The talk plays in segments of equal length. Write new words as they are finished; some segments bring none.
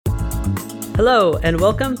Hello, and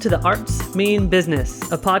welcome to The Arts Mean Business,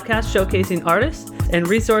 a podcast showcasing artists and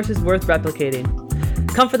resources worth replicating.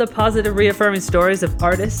 Come for the positive, reaffirming stories of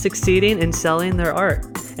artists succeeding in selling their art.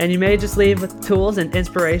 And you may just leave with tools and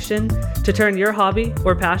inspiration to turn your hobby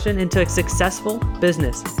or passion into a successful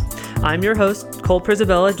business. I'm your host, Cole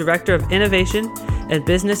Prisabella, Director of Innovation and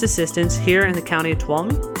Business Assistance here in the County of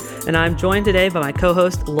Tuolumne. And I'm joined today by my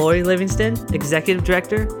co-host, Lori Livingston, Executive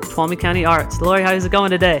Director, Tuolumne County Arts. Lori, how's it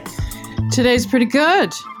going today? Today's pretty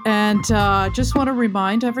good. And just want to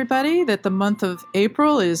remind everybody that the month of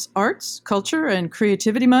April is Arts, Culture, and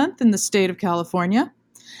Creativity Month in the state of California.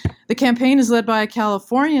 The campaign is led by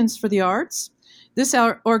Californians for the Arts. This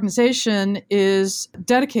organization is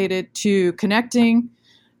dedicated to connecting,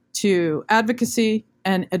 to advocacy,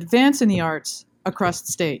 and advancing the arts across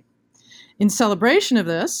the state. In celebration of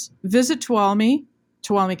this, Visit Tuolumne,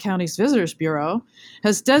 Tuolumne County's Visitors Bureau,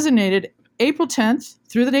 has designated April 10th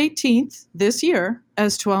through the 18th this year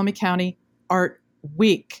as Tuolumne County Art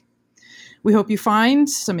Week. We hope you find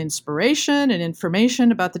some inspiration and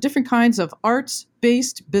information about the different kinds of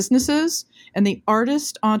arts-based businesses and the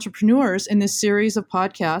artist entrepreneurs in this series of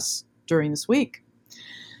podcasts during this week.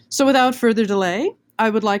 So without further delay, I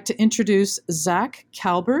would like to introduce Zach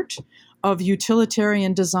Calbert of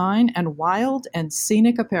Utilitarian Design and Wild and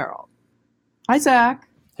Scenic Apparel. Hi, Zach.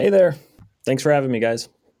 Hey there. Thanks for having me, guys.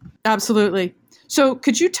 Absolutely. So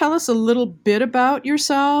could you tell us a little bit about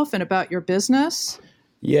yourself and about your business?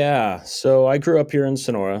 Yeah. So I grew up here in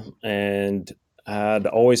Sonora and had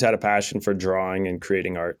always had a passion for drawing and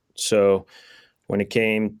creating art. So when it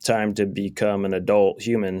came time to become an adult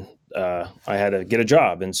human, I had to get a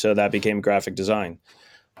job. And so that became graphic design.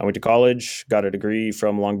 I went to college, got a degree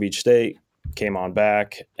from Long Beach State, came on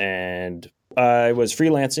back, and I was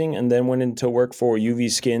freelancing and then went into work for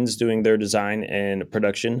UV Skins doing their design and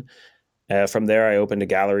production. From there, I opened a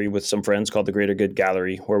gallery with some friends called the Greater Good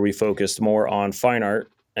Gallery, where we focused more on fine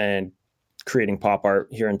art and creating pop art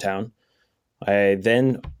here in town. I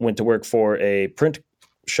then went to work for a print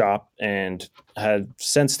shop and had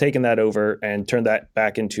since taken that over and turned that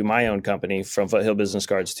back into my own company, from Foothill Business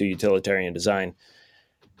Cards to Utilitarian Design.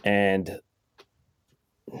 And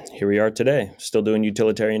here we are today, still doing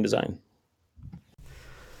utilitarian design.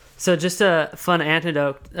 So just a fun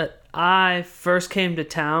anecdote. I first came to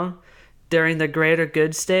town during the Greater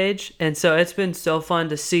Good stage, and so it's been so fun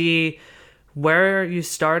to see where you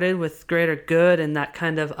started with Greater Good and that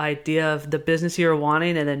kind of idea of the business you were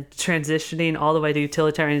wanting and then transitioning all the way to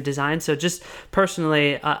utilitarian design. So just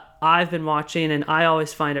personally, I've been watching and I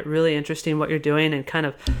always find it really interesting what you're doing, and kind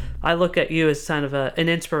of I look at you as kind of an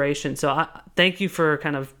inspiration. So I thank you for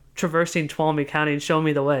kind of traversing Tuolumne County and showing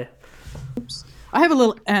me the way. Oops. I have a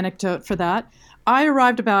little anecdote for that. I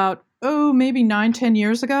arrived about, maybe 9-10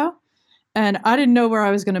 years ago, and I didn't know where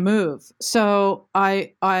I was going to move. So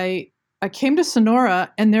I came to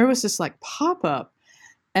Sonora, and there was this like pop-up,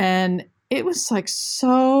 and it was like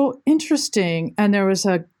so interesting. And there was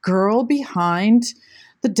a girl behind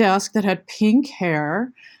the desk that had pink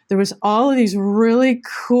hair. There was all of these really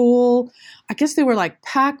cool, I guess they were like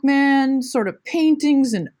Pac-Man sort of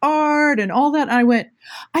paintings and art and all that. And I went,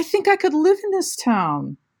 I think I could live in this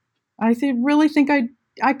town. Really think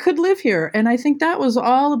I could live here. And I think that was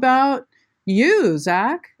all about you,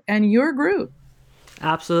 Zach, and your group.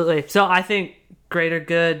 Absolutely. So I think Greater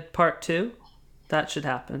Good Part 2, that should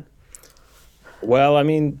happen. Well, I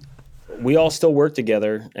mean, we all still work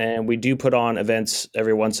together, and we do put on events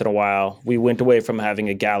every once in a while. We went away from having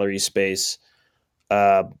a gallery space,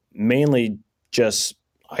 mainly just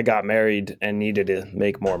I got married and needed to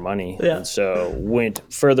make more money. Yeah. And so went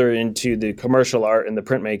further into the commercial art and the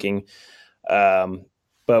printmaking.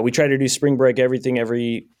 But we try to do spring break everything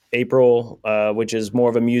every April, which is more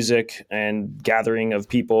of a music and gathering of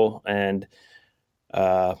people. And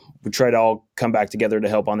we try to all come back together to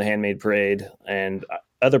help on the Handmade Parade and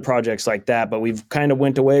other projects like that. But we've kind of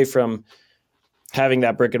went away from having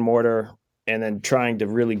that brick and mortar and then trying to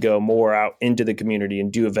really go more out into the community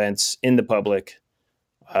and do events in the public.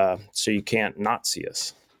 So you can't not see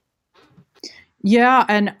us. Yeah,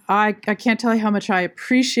 and I can't tell you how much I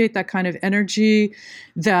appreciate that kind of energy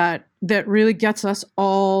that really gets us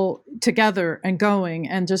all together and going,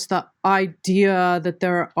 and just the idea that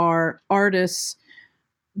there are artists,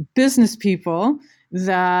 business people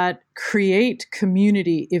that create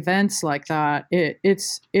community events like that.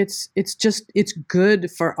 It's good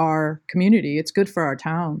for our community. It's good for our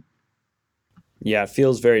town. Yeah, it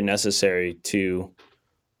feels very necessary to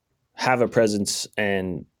have a presence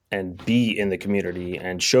and be in the community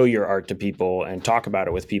and show your art to people and talk about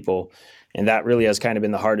it with people. And that really has kind of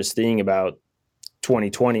been the hardest thing about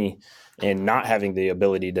 2020 and not having the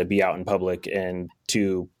ability to be out in public and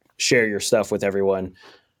to share your stuff with everyone,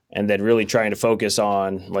 and then really trying to focus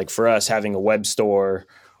on, like for us, having a web store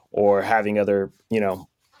or having other,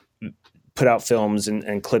 put out films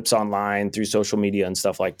and clips online through social media and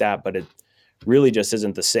stuff like that. But it really just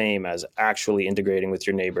isn't the same as actually integrating with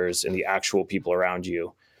your neighbors and the actual people around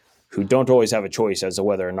you who don't always have a choice as to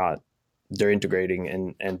whether or not they're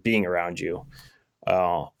integrating and being around you.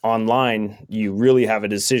 Online, you really have a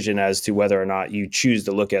decision as to whether or not you choose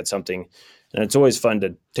to look at something. And it's always fun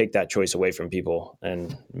to take that choice away from people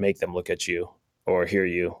and make them look at you or hear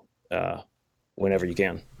you whenever you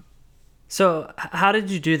can. So how did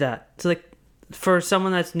you do that? So like for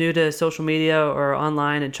someone that's new to social media or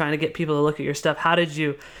online and trying to get people to look at your stuff, how did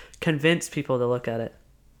you convince people to look at it?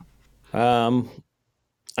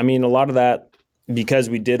 I mean, a lot of that, because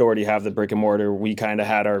we did already have the brick and mortar, we kind of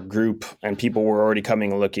had our group and people were already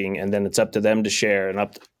coming and looking, and then it's up to them to share and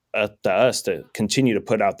up to us to continue to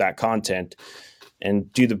put out that content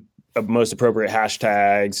and do the most appropriate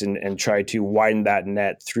hashtags and try to widen that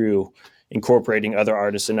net through incorporating other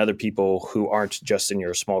artists and other people who aren't just in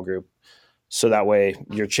your small group. So that way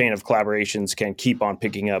your chain of collaborations can keep on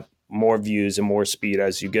picking up more views and more speed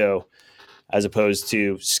as you go, as opposed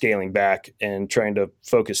to scaling back and trying to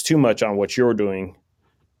focus too much on what you're doing.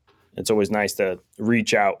 It's always nice to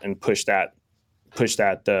reach out and push that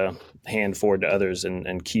hand forward to others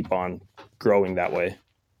and keep on growing that way.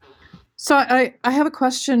 So I have a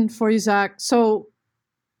question for you, Zach. So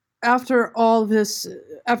after all this,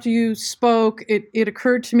 after you spoke, it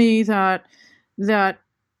occurred to me that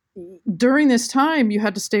during this time you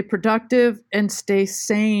had to stay productive and stay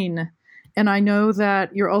sane. And I know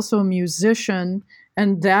that you're also a musician,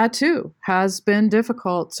 and that too has been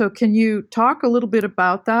difficult. So can you talk a little bit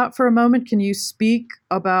about that for a moment? Can you speak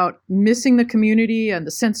about missing the community and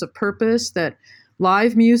the sense of purpose that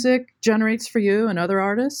live music generates for you and other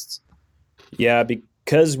artists? Yeah,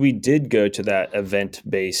 because we did go to that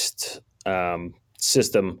event-based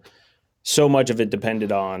system, so much of it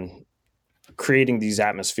depended on creating these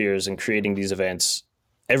atmospheres and creating these events,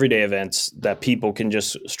 everyday events that people can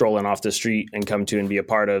just stroll in off the street and come to and be a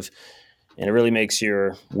part of. And it really makes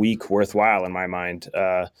your week worthwhile in my mind.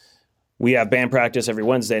 We have band practice every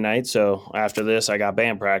Wednesday night. So after this, I got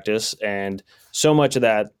band practice. And so much of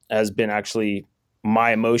that has been actually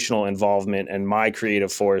my emotional involvement and my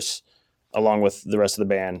creative force along with the rest of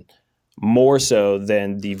the band, more so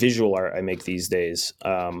than the visual art I make these days.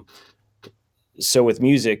 So with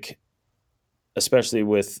music, especially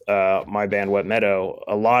with my band Wet Meadow,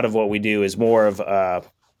 a lot of what we do is more of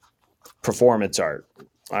performance art.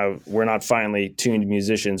 We're not finely tuned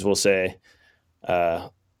musicians, we'll say.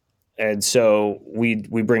 And so we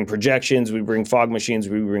bring projections, we bring fog machines,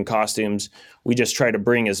 we bring costumes. We just try to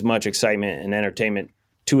bring as much excitement and entertainment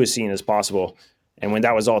to a scene as possible. And when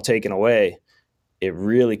that was all taken away, it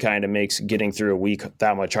really kind of makes getting through a week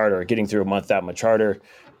that much harder, getting through a month that much harder.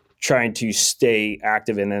 Trying to stay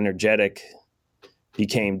active and energetic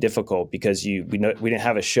became difficult because we didn't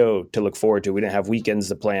have a show to look forward to. We didn't have weekends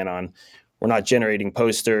to plan on. We're not generating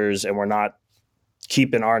posters, and we're not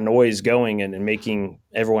keeping our noise going and making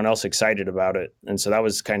everyone else excited about it. And so that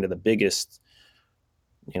was kind of the biggest,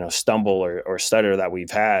 stumble or stutter that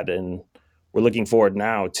we've had. And we're looking forward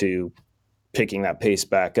now to picking that pace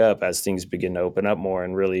back up as things begin to open up more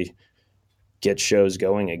and really get shows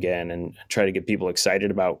going again and try to get people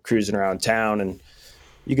excited about cruising around town. And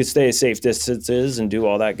you could stay at safe distances and do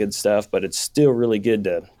all that good stuff, but it's still really good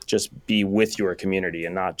to just be with your community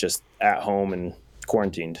and not just at home and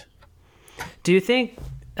quarantined. Do you think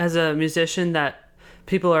as a musician that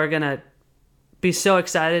people are going to be so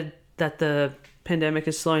excited that the pandemic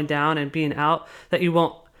is slowing down and being out that you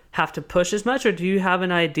won't have to push as much? Or do you have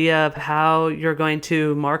an idea of how you're going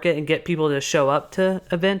to market and get people to show up to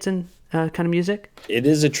events and kind of music? It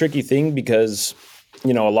is a tricky thing because, a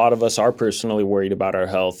lot of us are personally worried about our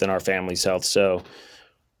health and our family's health. So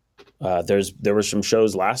there were some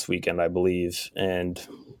shows last weekend, I believe. And,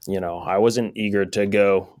 I wasn't eager to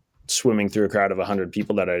go swimming through a crowd of 100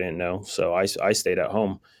 people that I didn't know. So I stayed at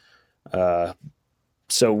home.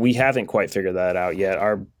 So we haven't quite figured that out yet.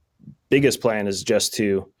 Our biggest plan is just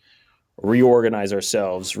to reorganize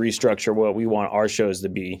ourselves, restructure what we want our shows to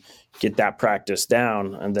be, get that practice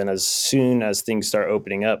down. And then as soon as things start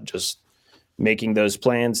opening up, just making those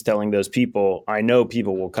plans, telling those people, I know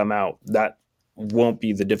people will come out. That won't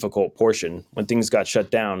be the difficult portion. When things got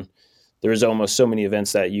shut down, there was almost so many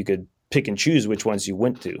events that you could pick and choose which ones you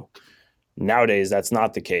went to. Nowadays, that's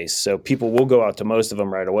not the case. So people will go out to most of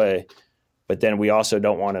them right away. But then we also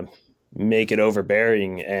don't want to make it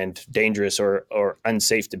overbearing and dangerous or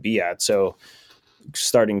unsafe to be at. So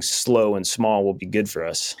starting slow and small will be good for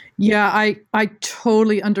us. Yeah, I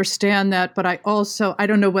totally understand that, but I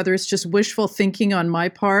don't know whether it's just wishful thinking on my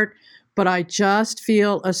part, but I just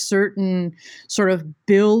feel a certain sort of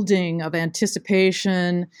building of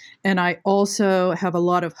anticipation, and I also have a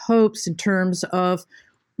lot of hopes in terms of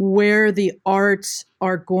where the arts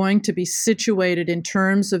are going to be situated in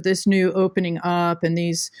terms of this new opening up and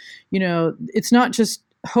these, it's not just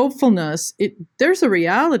hopefulness. There's a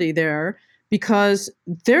reality there because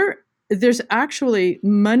there's actually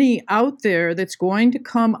money out there that's going to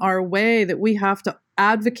come our way that we have to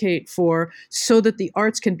advocate for so that the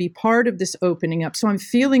arts can be part of this opening up. So I'm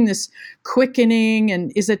feeling this quickening,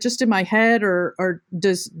 and is it just in my head, or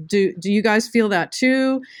do you guys feel that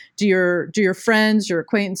too? Do your friends, your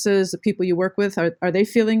acquaintances, the people you work with, are they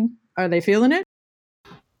feeling it?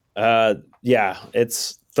 Yeah,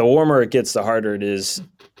 it's the warmer it gets, the harder it is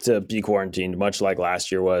to be quarantined, much like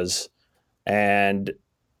last year was. And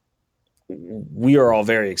we are all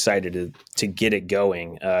very excited to get it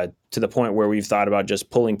going to the point where we've thought about just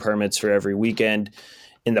pulling permits for every weekend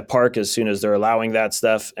in the park as soon as they're allowing that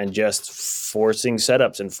stuff, and just forcing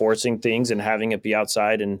setups and forcing things and having it be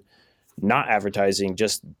outside and not advertising,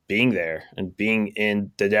 just being there and being in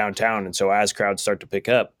the downtown. And so as crowds start to pick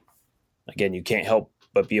up, again, you can't help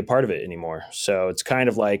but be a part of it anymore. So it's kind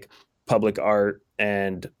of like public art,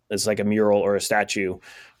 and it's like a mural or a statue,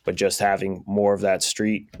 but just having more of that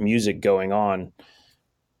street music going on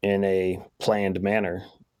in a planned manner.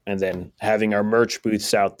 And then having our merch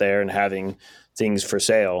booths out there and having things for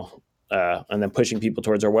sale, and then pushing people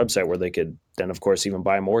towards our website where they could then, of course, even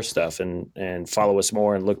buy more stuff and follow us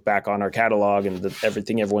more and look back on our catalog and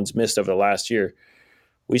everything everyone's missed over the last year.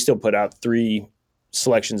 We still put out 3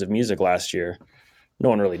 selections of music last year. No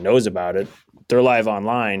one really knows about it. They're live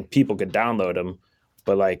online. People could download them.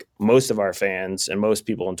 But like most of our fans and most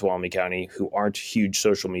people in Tuolumne County who aren't huge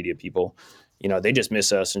social media people, they just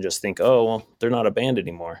miss us and just think, oh, well, they're not a band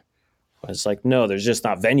anymore. But it's like, no, there's just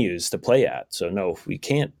not venues to play at. So no, we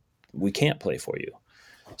can't play for you.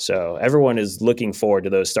 So everyone is looking forward to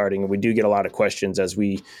those starting. And we do get a lot of questions as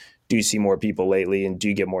we do see more people lately and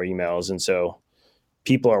do get more emails. And so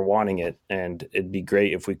people are wanting it. And it'd be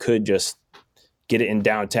great if we could just get it in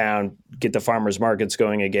downtown, get the farmers markets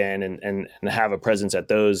going again, and have a presence at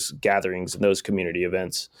those gatherings and those community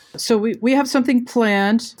events. So we have something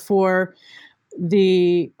planned for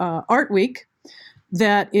the Art Week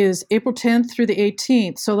that is April 10th through the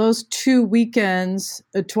 18th. So those 2 weekends,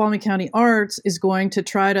 Tuolumne County Arts is going to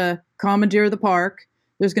try to commandeer the park.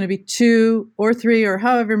 There's going to be 2 or 3 or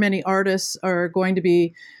however many artists are going to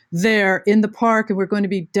be there in the park, and we're going to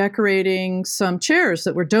be decorating some chairs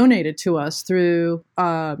that were donated to us through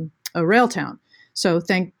Railtown. So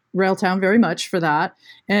thank Railtown very much for that.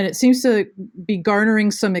 And it seems to be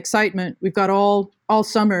garnering some excitement. We've got all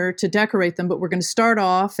summer to decorate them, but we're going to start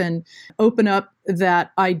off and open up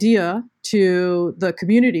that idea to the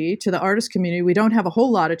community, to the artist community. We don't have a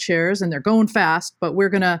whole lot of chairs, and they're going fast, but we're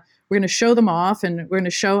going to show them off, and we're going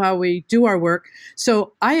to show how we do our work.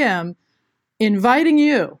 So I am inviting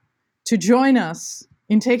you to join us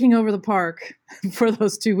in taking over the park for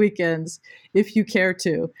those 2 weekends, if you care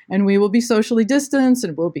to. And we will be socially distanced,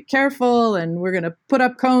 and we'll be careful, and we're going to put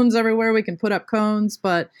up cones everywhere we can put up cones.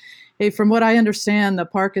 But hey, from what I understand, the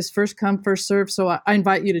park is first come, first served. So I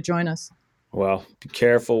invite you to join us. Well, be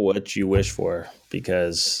careful what you wish for,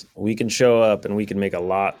 because we can show up and we can make a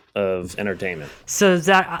lot of entertainment. So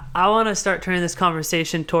Zach, I want to start turning this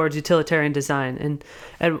conversation towards utilitarian design.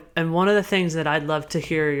 And one of the things that I'd love to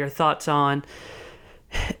hear your thoughts on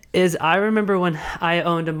is, I remember when I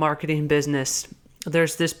owned a marketing business,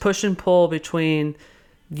 there's this push and pull between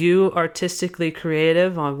you artistically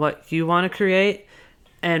creative on what you want to create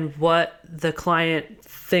and what the client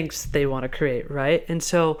thinks they want to create, right? And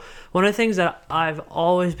so one of the things that I've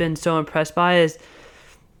always been so impressed by is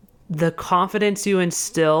the confidence you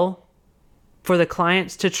instill for the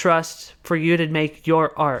clients to trust for you to make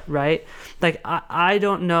your art, right? Like, I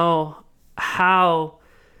don't know how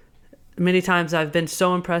many times I've been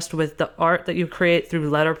so impressed with the art that you create through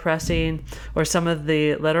letter pressing or some of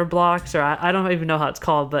the letter blocks, or I don't even know how it's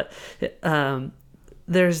called, but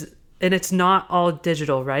and it's not all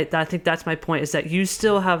digital, right? I think that's my point, is that you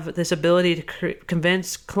still have this ability to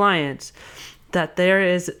convince clients that there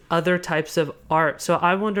is other types of art. So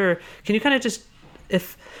I wonder, can you kind of just,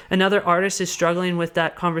 if another artist is struggling with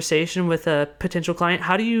that conversation with a potential client,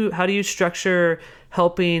 how do you structure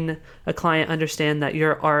helping a client understand that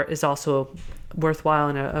your art is also worthwhile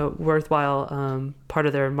and a worthwhile part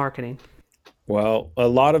of their marketing? Well, a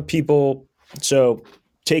lot of people, so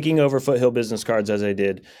taking over Foothill Business Cards as I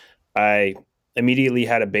did, I immediately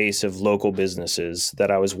had a base of local businesses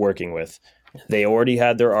that I was working with. They already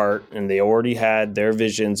had their art and they already had their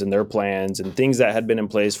visions and their plans and things that had been in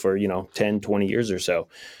place for, 10, 20 years or so.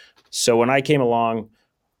 So when I came along,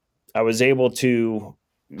 I was able to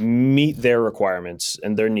meet their requirements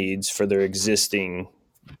and their needs for their existing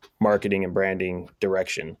marketing and branding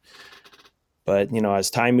direction. But, as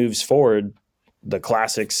time moves forward, the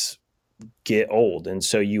classics get old. And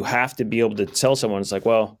so you have to be able to tell someone, it's like,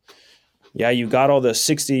 well, yeah, you got all the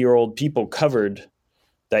 60-year-old people covered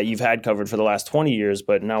that you've had covered for the last 20 years.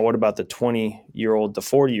 But now what about the 20-year-old, the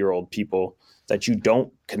 40-year-old people that you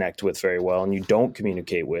don't connect with very well and you don't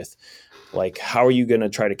communicate with? Like, how are you going to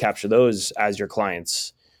try to capture those as your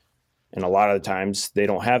clients? And a lot of the times they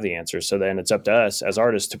don't have the answer. So then it's up to us as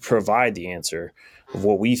artists to provide the answer of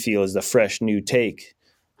what we feel is the fresh new take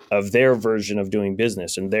of their version of doing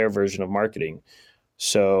business and their version of marketing.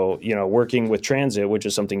 So, working with transit, which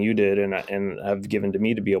is something you did and have given to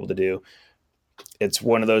me to be able to do, it's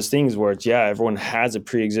one of those things where everyone has a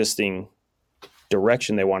pre-existing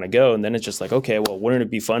direction they want to go. And then it's just like, okay, well, wouldn't it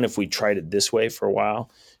be fun if we tried it this way for a while?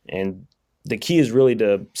 And the key is really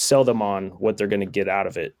to sell them on what they're going to get out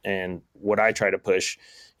of it. And what I try to push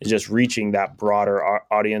is just reaching that broader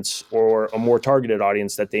audience or a more targeted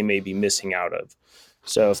audience that they may be missing out of.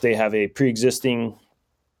 So if they have a pre-existing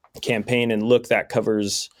campaign and look that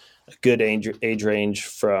covers a good age range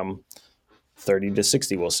from 30 to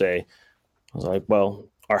 60, we'll say, I was like, well,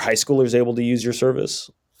 are high schoolers able to use your service?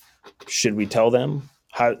 Should we tell them?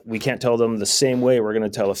 We can't tell them the same way we're going to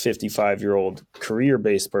tell a 55-year-old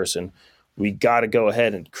career-based person. We got to go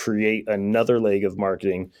ahead and create another leg of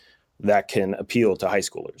marketing that can appeal to high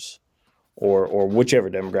schoolers or whichever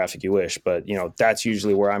demographic you wish. But, that's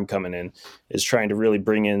usually where I'm coming in, is trying to really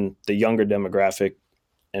bring in the younger demographic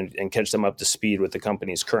and catch them up to speed with the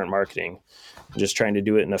company's current marketing. Just trying to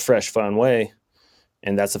do it in a fresh, fun way.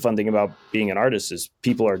 And that's the fun thing about being an artist, is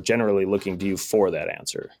people are generally looking to you for that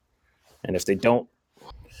answer. And if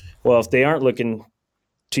they aren't looking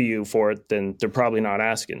to you for it, then they're probably not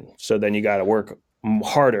asking. So then you got to work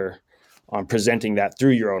harder on presenting that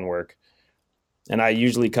through your own work. And I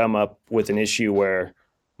usually come up with an issue where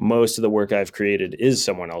most of the work I've created is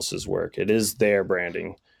someone else's work. It is their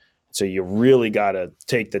branding. So you really got to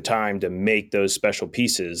take the time to make those special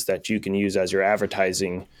pieces that you can use as your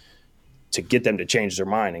advertising to get them to change their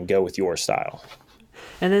mind and go with your style.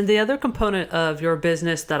 And then the other component of your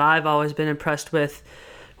business that I've always been impressed with,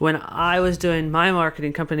 when I was doing my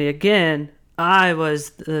marketing company, again, I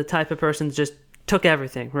was the type of person that just took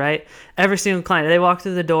everything, right? Every single client, they walk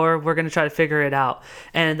through the door, we're going to try to figure it out.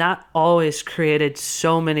 And that always created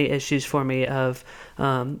so many issues for me of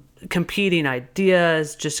competing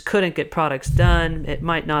ideas, just couldn't get products done. It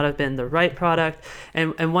might not have been the right product.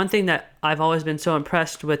 And one thing that I've always been so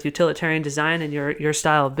impressed with utilitarian design and your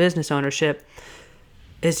style of business ownership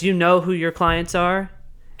is you know who your clients are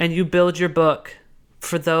and you build your book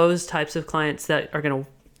for those types of clients that are going to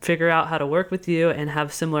figure out how to work with you and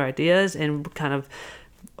have similar ideas and kind of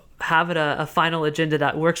have it a final agenda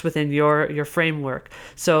that works within your framework.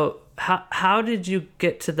 So how did you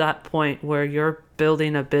get to that point where you're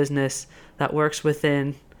building a business that works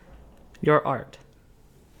within your art?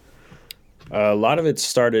 A lot of it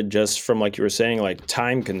started just from, like you were saying, like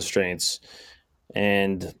time constraints.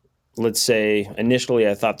 And let's say initially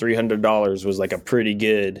I thought $300 was like a pretty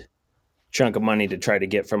good chunk of money to try to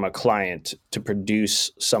get from a client to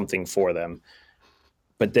produce something for them.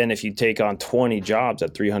 But then if you take on 20 jobs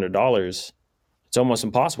at $300, it's almost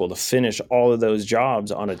impossible to finish all of those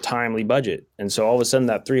jobs on a timely budget. And so all of a sudden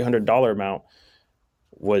that $300 amount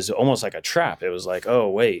was almost like a trap. It was like, oh,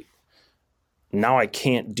 wait, now I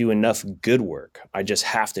can't do enough good work. I just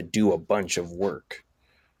have to do a bunch of work.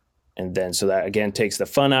 And then so that, again, takes the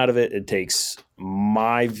fun out of it. It takes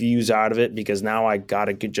my views out of it because now I got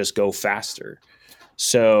to just go faster.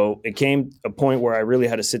 So it came a point where I really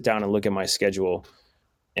had to sit down and look at my schedule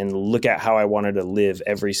and look at how I wanted to live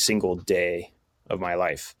every single day of my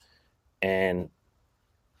life. And,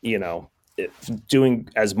 doing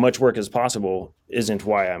as much work as possible isn't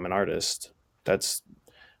why I'm an artist. That's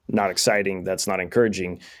not exciting. That's not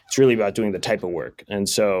encouraging. It's really about doing the type of work. And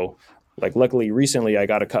so, like, luckily, recently I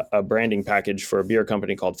got a branding package for a beer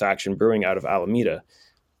company called Faction Brewing out of Alameda.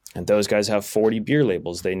 And those guys have 40 beer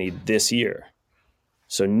labels they need this year.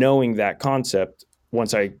 So knowing that concept,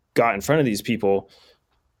 once I got in front of these people,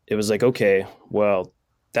 it was like, okay, well,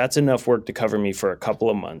 that's enough work to cover me for a couple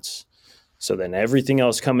of months. So then everything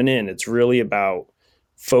else coming in, it's really about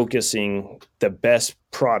focusing the best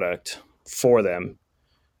product for them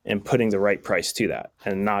and putting the right price to that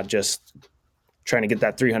and not just trying to get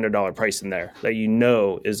that $300 price in there that you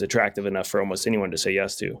know is attractive enough for almost anyone to say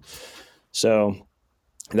yes to. So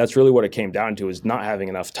that's really what it came down to, is not having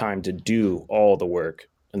enough time to do all the work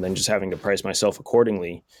and then just having to price myself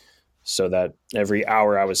accordingly so that every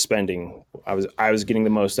hour I was spending, I was getting the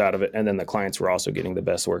most out of it. And then the clients were also getting the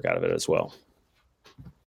best work out of it as well.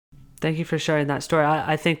 Thank you for sharing that story.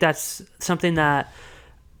 I think that's something that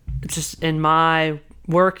just in my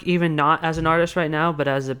work, even not as an artist right now, but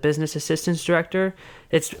as a business assistance director,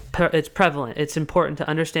 it's prevalent. It's important to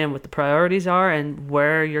understand what the priorities are and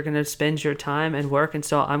where you're going to spend your time and work. And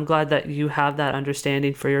so I'm glad that you have that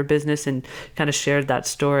understanding for your business and kind of shared that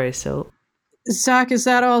story. So, Zach, is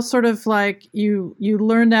that all sort of like you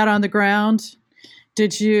learned that on the ground?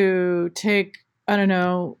 Did you take, I don't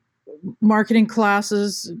know, marketing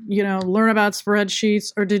classes, learn about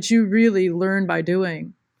spreadsheets, or did you really learn by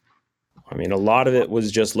doing? I mean, a lot of it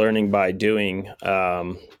was just learning by doing.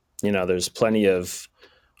 There's plenty of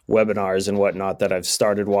webinars and whatnot that I've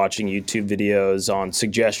started watching YouTube videos on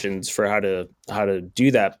suggestions for how to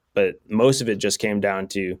do that. But most of it just came down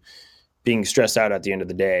to being stressed out at the end of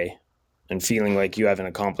the day and feeling like you haven't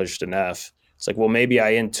accomplished enough. It's like, well, maybe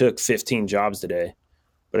I took 15 jobs today,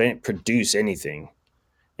 but I didn't produce anything.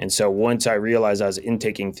 And so once I realized I was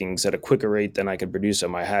intaking things at a quicker rate than I could produce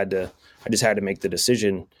them, I just had to make the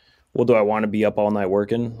decision, well, do I want to be up all night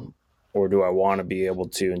working, or do I want to be able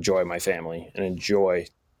to enjoy my family and enjoy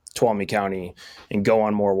Tuolumne County and go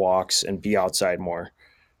on more walks and be outside more?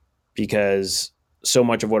 Because so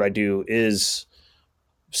much of what I do is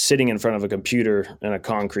sitting in front of a computer in a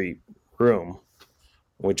concrete room,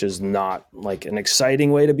 which is not like an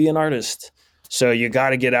exciting way to be an artist. So you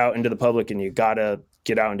got to get out into the public and you got to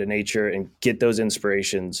get out into nature and get those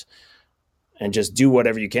inspirations and just do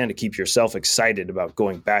whatever you can to keep yourself excited about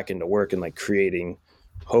going back into work and like creating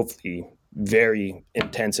hopefully very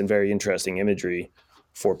intense and very interesting imagery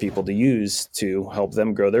for people to use to help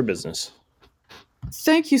them grow their business.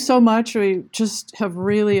 Thank you so much. We just have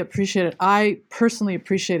really appreciated it. I personally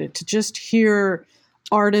appreciate it to just hear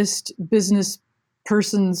artist, business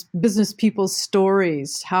people's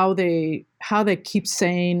stories, how they keep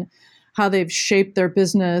sane, how they've shaped their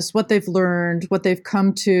business, what they've learned, what they've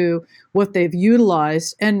come to, what they've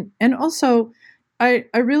utilized. And also, I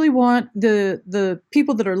really want the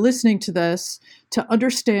people that are listening to this to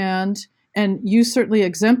understand, and you certainly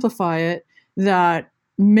exemplify it, that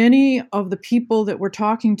many of the people that we're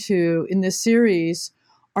talking to in this series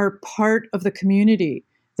are part of the community.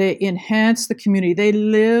 They enhance the community. They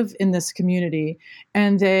live in this community,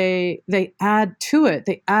 and they add to it.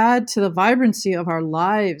 They add to the vibrancy of our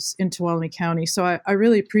lives in Tuolumne County. So I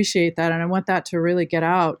really appreciate that, and I want that to really get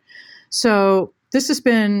out. So this has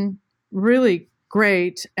been really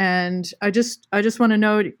great, and I just want to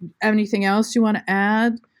know, anything else you want to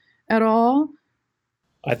add at all?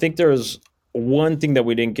 I think there was one thing that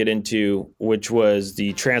we didn't get into, which was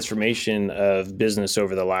the transformation of business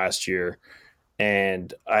over the last year.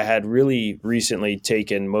 And I had really recently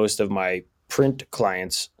taken most of my print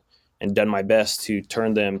clients and done my best to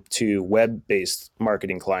turn them to web-based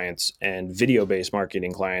marketing clients and video-based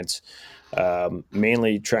marketing clients,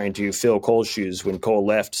 mainly trying to fill Cole's shoes. When Cole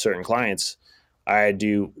left certain clients, I had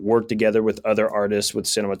to work together with other artists, with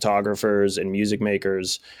cinematographers and music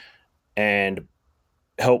makers, and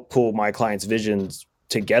help pull my clients' visions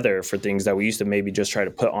together for things that we used to maybe just try to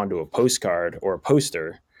put onto a postcard or a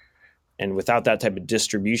poster. And without that type of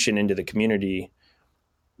distribution into the community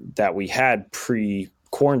that we had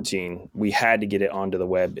pre-quarantine, we had to get it onto the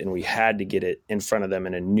web and we had to get it in front of them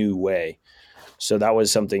in a new way. So that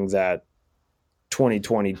was something that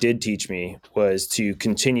 2020 did teach me, was to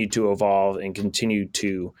continue to evolve and continue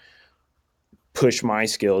to push my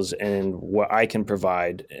skills and what I can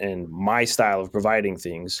provide and my style of providing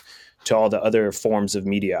things to all the other forms of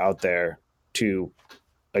media out there to,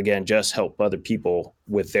 again, just help other people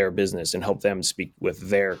with their business and help them speak with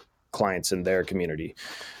their clients in their community.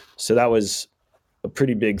 So that was a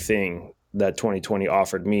pretty big thing that 2020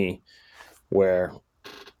 offered me, where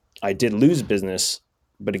I did lose business,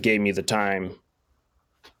 but it gave me the time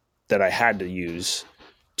that I had to use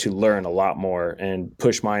to learn a lot more and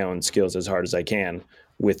push my own skills as hard as I can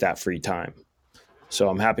with that free time. So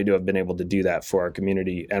I'm happy to have been able to do that for our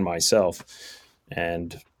community and myself.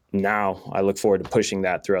 And now I look forward to pushing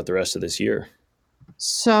that throughout the rest of this year.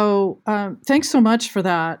 So thanks so much for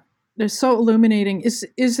that. They're so illuminating.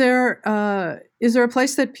 Is there a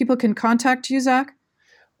place that people can contact you, Zach?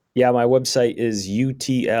 Yeah, my website is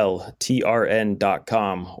utltrn.com,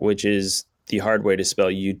 which is the hard way to spell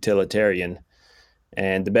utilitarian.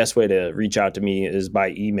 And the best way to reach out to me is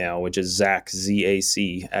by email, which is Zach,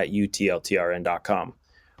 Z-A-C, @utltrn.com.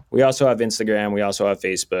 We also have Instagram. We also have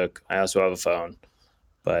Facebook. I also have a phone.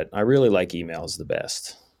 But I really like emails the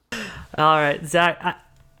best. All right, Zach,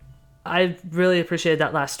 I really appreciate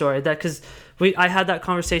that last story. That because I had that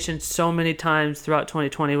conversation so many times throughout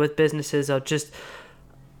 2020 with businesses of just,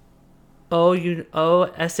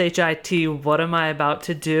 SHIT, what am I about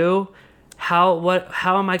to do? How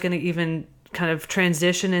am I going to even kind of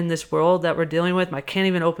transition in this world that we're dealing with? I can't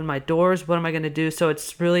even open my doors. What am I going to do? So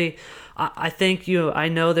it's really, I thank you. I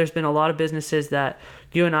know there's been a lot of businesses that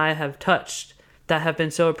you and I have touched that have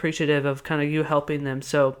been so appreciative of kind of you helping them.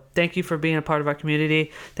 So thank you for being a part of our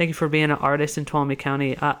community. Thank you for being an artist in Tuolumne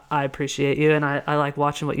County. I appreciate you, and I like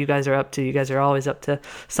watching what you guys are up to. You guys are always up to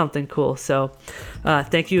something cool. So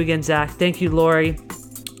thank you again, Zach. Thank you, Lori.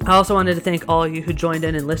 I also wanted to thank all of you who joined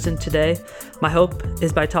in and listened today. My hope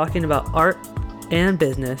is by talking about art and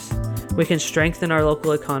business, we can strengthen our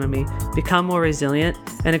local economy, become more resilient,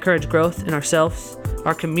 and encourage growth in ourselves,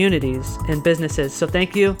 our communities, and businesses. So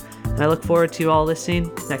thank you, and I look forward to you all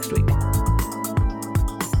listening next week.